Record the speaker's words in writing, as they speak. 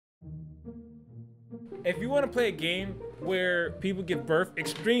if you want to play a game where people give birth,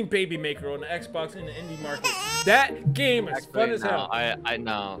 Extreme Baby Maker on the Xbox in the indie market. That game is fun as hell. I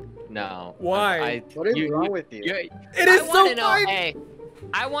know. No. Why? What is wrong with you? It is so fun.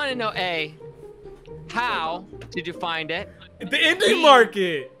 I want to know, A, how did you find it? The indie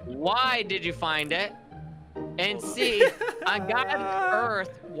market. Why did you find it? And C, on God's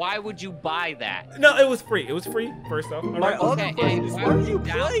earth, why would you buy that? No, it was free. It was free, first off. My other question is, why are you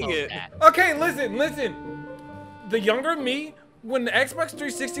playing it? Okay, listen. The younger me, when the Xbox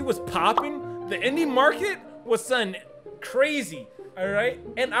 360 was popping, the indie market was something crazy. All right,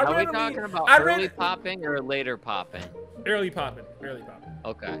 and are we talking about early popping or later popping? Early popping.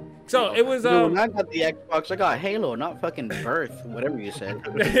 Okay. So it was When I got the Xbox, I got Halo, not fucking Birth, whatever you said.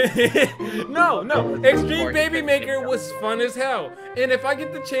 No. Extreme Baby Maker was fun as hell. And if I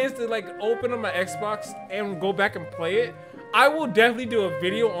get the chance to like open up my Xbox and go back and play it, I will definitely do a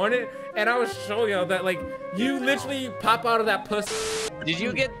video on it, and I will show y'all that like you literally pop out of that pussy. Did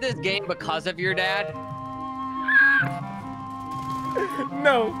you get this game because of your dad?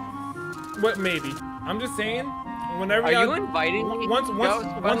 No. What? Maybe. I'm just saying. Whenever are you inviting me? Once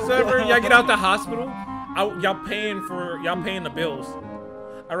ever y'all get out the hospital, y'all paying the bills.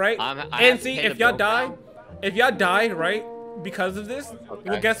 All right. And see, if y'all die, right, because of this,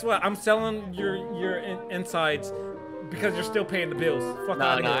 well, guess what? I'm selling your insides because you're still paying the bills. Fuck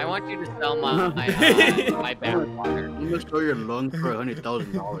out of here. I want you to sell my my backwater. I'm gonna sell your lungs for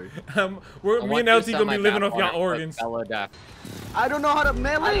 $100,000. Me and LT gonna be living off y'all organs. I don't know how to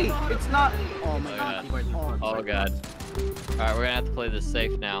melee. It's not. Oh my god. Oh god. All right, we're gonna have to play this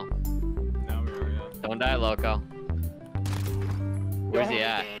safe now. Don't die, Loco. Where's he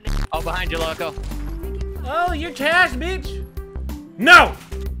at? Oh, behind you, Loco. Oh, you're trash, bitch. No.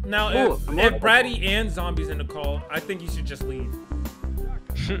 Now, if Bratty and Zombies in the call, I think you should just leave.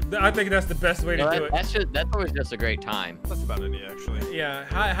 I think that's the best way to do it. That's always just a great time. That's about it, actually. Yeah,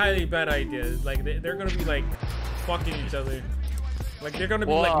 highly bad idea. Like they're gonna be like fucking each other. Like they're gonna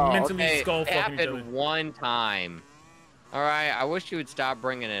be like mentally skull fucking each other. It happened one time. All right, I wish you would stop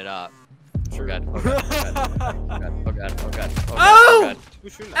bringing it up. Sure. Oh god. Oh!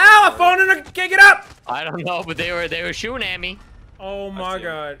 Ow! I phoned and I can't get up. I don't know, but they were shooting at me. Oh my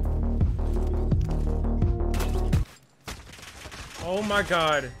god. Oh my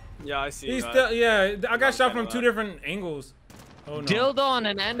god. Yeah, I see. He's still, yeah, I got shot from 2 different angles. Oh no. Dildo on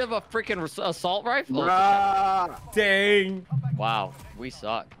an end of a freaking assault rifle. Dang. Wow, we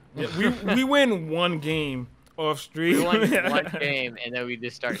suck. Yeah, we win 1 game off stream. We won 1 game and then we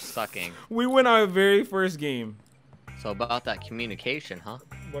just start sucking. We win our very first game. So about that communication, huh?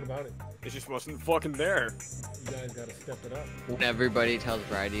 What about it? It just wasn't fucking there. You guys gotta step it up. When everybody tells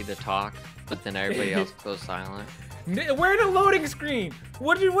Bratty to talk, but then everybody else goes silent. Where the loading screen?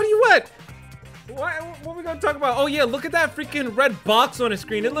 What do you want? What are we gonna talk about? Oh yeah, look at that freaking red box on the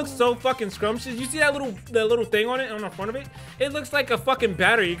screen. It looks so fucking scrumptious. You see that little thing on it, on the front of it? It looks like a fucking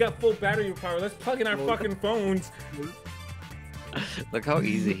battery. You got full battery power. Let's plug in our fucking phones. Look how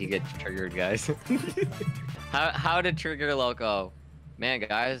easy he gets triggered, guys. How to trigger Loco? Man,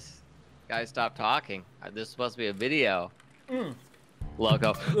 guys, stop talking. This is supposed to be a video.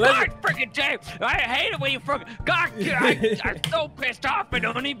 Loco. God, freaking James! I hate it when you freaking. God, I'm so pissed off. I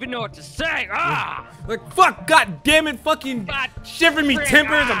don't even know what to say. Ah! Like fuck! God damn it! Fucking shivering me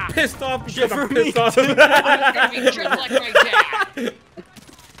timbers. I'm pissed off because I'm pissed off.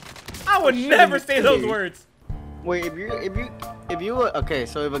 I would never say those words. Wait, if you okay,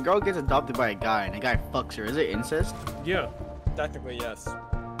 so if a girl gets adopted by a guy and a guy fucks her, is it incest? Yeah. Technically, yes.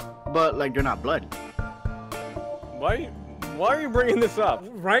 But like they're not blood. Why are you bringing this up?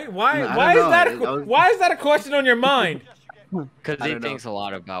 Right? Why is that a question on your mind? Because he thinks a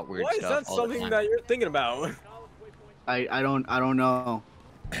lot about weird stuff. Why is that something that you're thinking about? I don't know.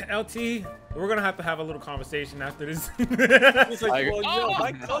 LT, we're gonna have a little conversation after this. He's like, well, yo,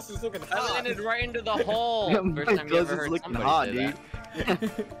 my cuss is looking hot. I landed right into the hole. My cuss is looking hot, dude.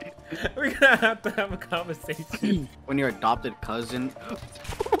 We're gonna have a conversation. When your adopted cousin.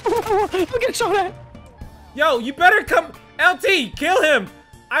 I'm getting shot at. Yo, you better come. LT, kill him.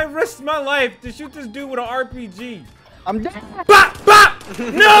 I risked my life to shoot this dude with an RPG. I'm dead. Bop, bop.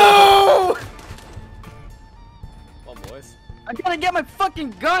 No! Come on, boys. I gotta get my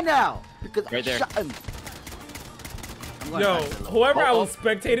fucking gun out because I shot him. Yo, whoever I was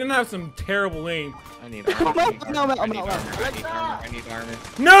spectating have some terrible aim. I need armor. I need armor.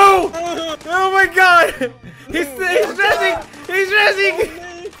 No! Oh my god! He's resing! He's resing!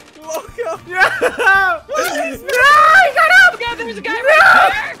 Loco! No! No! He got up! God, there's a guy right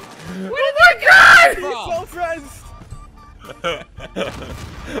there! Oh my god! He's so friends!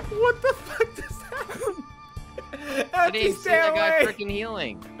 What the fuck does that? I didn't see that guy freaking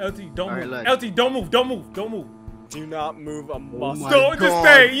healing. LT, don't move. LT, don't move. Don't move. Don't move. Do not move a muscle. Don't just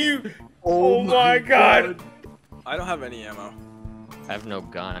stay. You. Oh my god. I don't have any ammo. I have no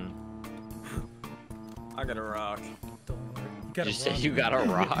gun. I got a rock. You said you got a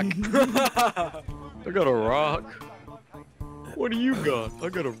rock? I got a rock. What do you got? I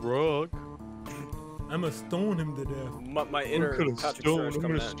got a rock. I'm gonna stone him to death. My inner I'm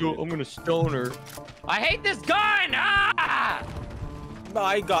gonna stone her. I hate this gun! Ah!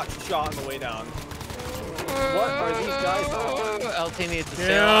 I got shot on the way down. What are these guys? LT needs to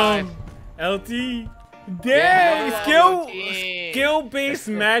stay alive. LT. Damn! Skill-based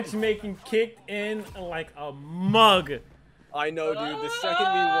matchmaking kicked in like a mug. I know, dude. The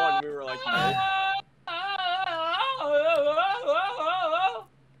second we won, we were like, no.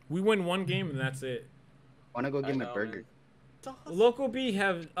 We win one game and that's it. Wanna go get my burger? Loco B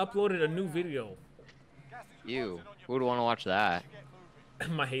have uploaded a new video. You. Who would want to watch that?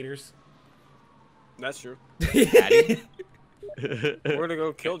 My haters. That's true. Daddy? We're gonna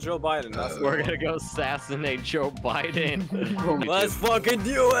go kill Joe Biden. We're gonna go assassinate Joe Biden. Let's fucking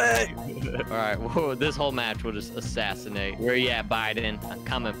do it! Alright, whoa, this whole match will just assassinate. Where you at, Biden? I'm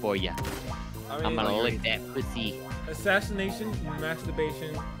coming for you. I'm gonna lick that pussy. Assassination,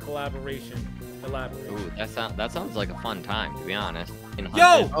 masturbation, collaboration, elaboration. Ooh, that sounds like a fun time, to be honest.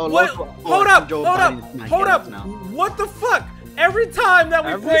 Yo! What? Hold up! Hold up! What the fuck? Every time that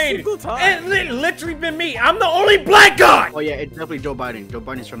we played, it literally been me. I'm the only black guy! Oh yeah, it's definitely Joe Biden. Joe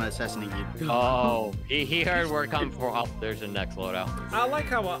Biden's trying to assassinate you. Oh, he heard we're coming for. Oh, there's the next loadout. I like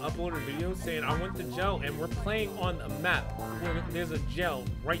how I uploaded a video saying I went to jail and we're playing on a map where there's a jail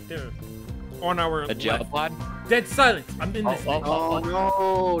right there on our a jail pod? Dead silence. I'm in this. Oh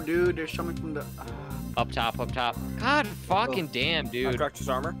no, dude! There's someone from the up top. God fucking damn, dude. I cracked his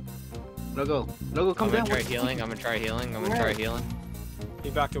armor. Logo, come down. I'm gonna try healing. He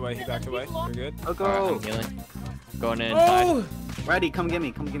backed away. We're good. Logo. Right, I'm healing. Going in inside. Bratty, come get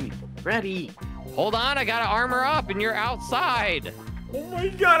me. Bratty. Hold on, I got to armor up and you're outside. Oh my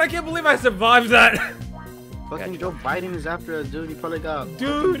god, I can't believe I survived that. Fucking Joe Biden is after us, dude. He probably got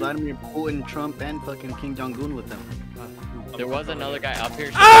Vladimir Putin, Trump, and fucking King Jong-un with them. There was another guy up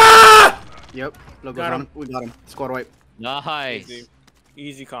here. Ah! Yep. Logo's on him. We got him. Squad wipe. Nice.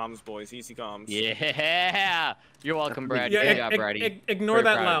 Easy comms, boys. Easy comms. Yeah. You're welcome, Brad. Yeah, Good job, Brady. Ignore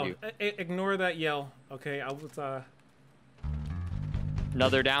that loud. Ignore that yell. Okay, I was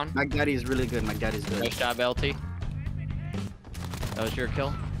Another down. My daddy's really good. Nice job, LT. That was your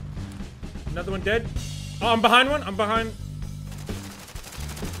kill. Another one dead. Oh, I'm behind one. Oh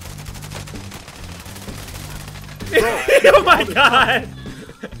my god!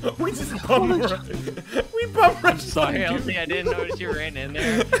 We just bum rushed. We bum rushed. Sorry, LT, I didn't notice you ran in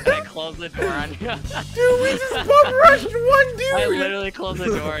there. And I closed the door on you. Dude, we just bum rushed one dude. I literally closed the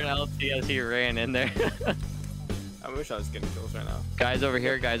door on LT as he ran in there. I wish I was getting kills right now. Guys over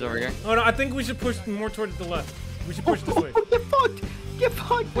here. Oh no, I think we should push more towards the left. We should push this way. Get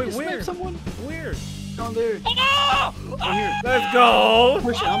fucked! Wait, where? Someone. Where? Down there. Oh! Down here. Let's go! I'm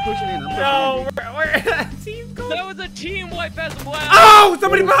pushing in. No, where? Team go. That was a team wipe as well! Oh!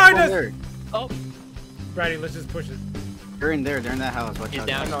 Somebody behind us! There. Oh. Brady, let's just push it. They're in there. They're in that house. Watch out.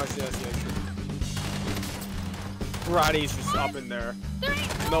 Down. No, I see. Brady's just up in there.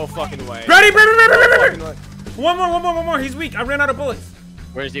 No fucking way. Brady! One more. He's weak. I ran out of bullets.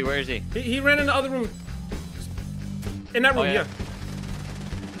 Where is he? He ran in the other room. In that room, yeah.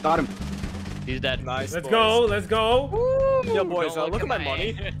 Got him. He's dead. Nice. Let's go. Woo! Yo, boys, look at my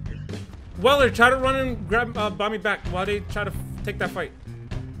money. Weller, try to run and grab Bommy back while they try to take that fight.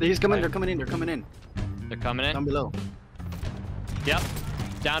 He's coming. They're coming in. They're coming in? Down below. Yep.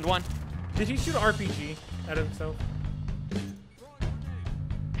 Downed one. Did he shoot an RPG at himself?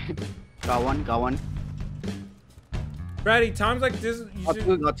 Got one. Brady, times like this, you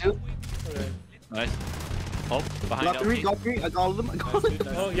should... Got two. Okay. Nice. Oh, behind got three. I got all of them.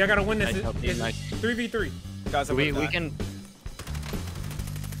 Oh, y'all gotta win this. It's Nice. 3v3. Guys, we can.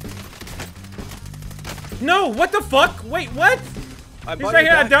 No, what the fuck? Wait, what? He's right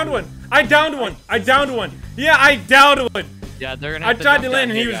here. I downed one. Yeah, I downed one. Yeah, they're gonna. I tried to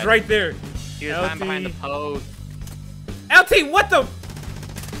land and he was right there. He was behind the post. LT, what the?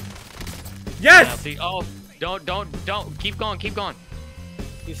 Yes. LT. Oh, don't. Keep going.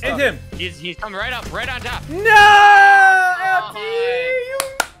 And him. He's coming right up, right on top. No, LT.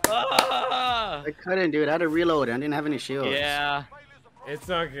 I couldn't, dude. I had to reload. I didn't have any shields. Yeah. It's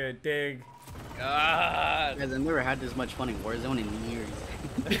all good, dig. God. Guys, I've never had this much fun in Warzone in years.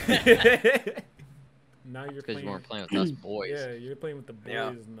 Now you're because playing. you weren't playing with us boys. Yeah, you're playing with the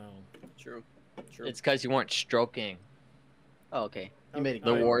boys now. True. True. It's because you weren't stroking Oh, okay. You made it.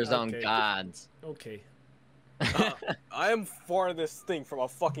 the clear. Warzone okay. gods. Okay. I am farthest thing from a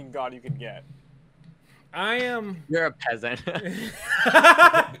fucking god you can get. I am. You're a peasant.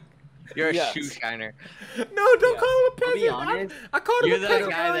 You're a Yes. shoe shiner. No, don't call him a To peasant. be honest, I called him You're a the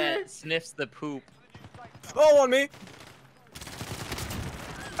peasant guy earlier. that sniffs the poop. Oh, on me!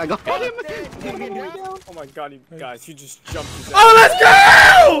 I got him. Oh my god, you guys, you just jumped his ass. Oh, let's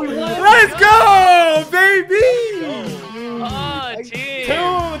go! Let's go, baby! Oh, team!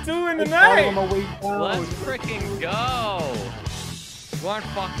 Two in the night. Let's freaking go! You are on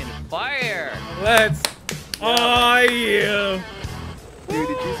fucking fire! Let's. Oh, yeah. Dude,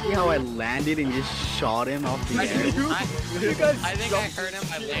 did you see how I landed and just shot him off the air? You guys I think I heard him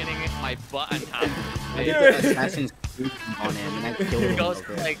by landing my butt on top of I his did face. the Assassin's Creed on him and I killed him. Goes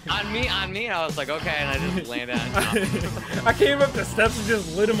over. like on me, and I was like, okay, and I just landed on top. I came up the steps and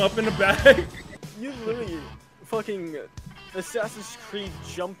just lit him up in the back. You literally fucking Assassin's Creed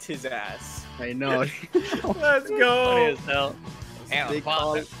jumped his ass. I know. Let's Funny go. as hell. They And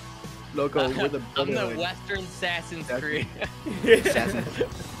call Loco with a I'm the brotherhood. Western Assassin's Creed. Assassin.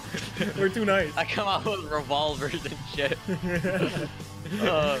 We're too nice. I come out with revolvers and shit.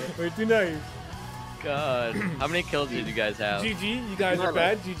 We're too nice. God. How many kills did you guys have? GG, you guys are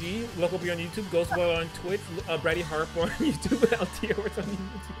bad. GG. Loco be on YouTube. GhostWeller on Twitch. BrattyHarp on YouTube. LTO on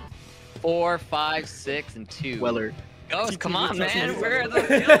YouTube. 4, 5, 6, and 2. Weller. Ghost, come on, man. Where are the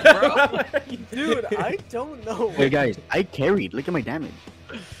kills, bro? Dude, I don't know. Hey guys, I carried. Look at my damage.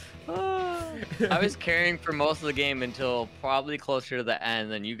 I was carrying for most of the game until probably closer to the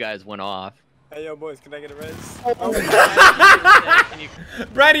end, then you guys went off. Hey, yo, boys, can I get a res?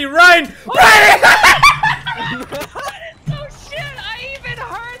 Bratty, run! Bratty! Oh shit! I even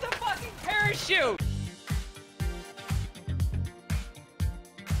heard the fucking parachute!